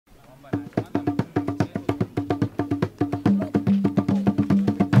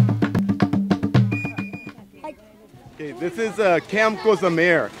This is Camp Goz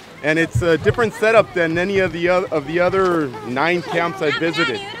Amer, and it's a different setup than any of the other 9 camps I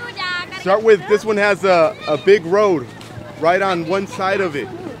visited. Start with, this one has a big road right on one side of it,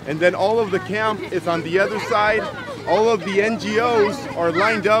 and then all of the camp is on the other side. All of the NGOs are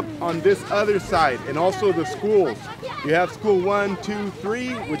lined up on this other side, and also the schools. You have school 1, 2, 3,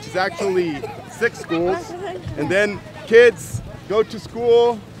 which is actually 6 schools, and then kids go to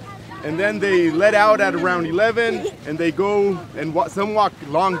school, and then they let out at around 11, and they go and some walk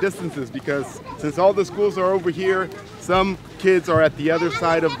long distances, because since all the schools are over here, some kids are at the other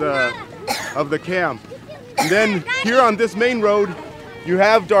side of the camp. And then here on this main road, you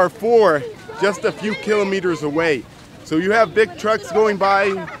have Darfur just a few kilometers away. So you have big trucks going by,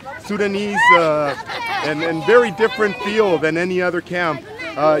 Sudanese, and very different feel than any other camp.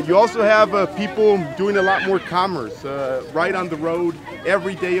 You also have people doing a lot more commerce right on the road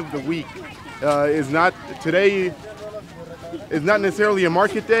every day of the week. Today is not necessarily a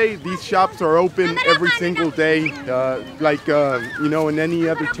market day. These shops are open every single day, like you know, in any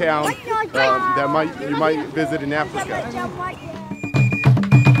other town that you might visit in Africa.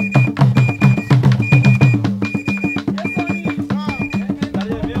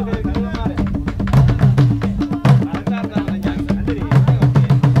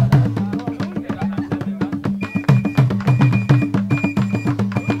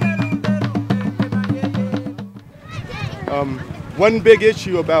 One big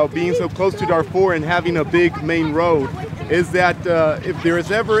issue about being so close to Darfur and having a big main road is that if there is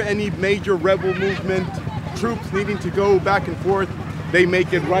ever any major rebel movement, troops needing to go back and forth, they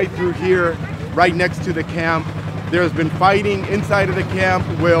make it right through here, right next to the camp. There's been fighting inside of the camp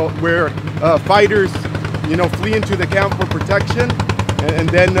where fighters, you know, flee into the camp for protection, and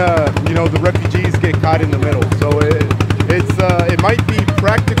then you know, the refugees get caught in the middle. So it might be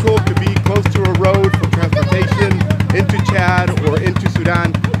practical to be close to a road for transportation into Chad or into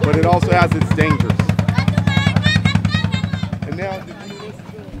Sudan, but it also has its dangers. And now,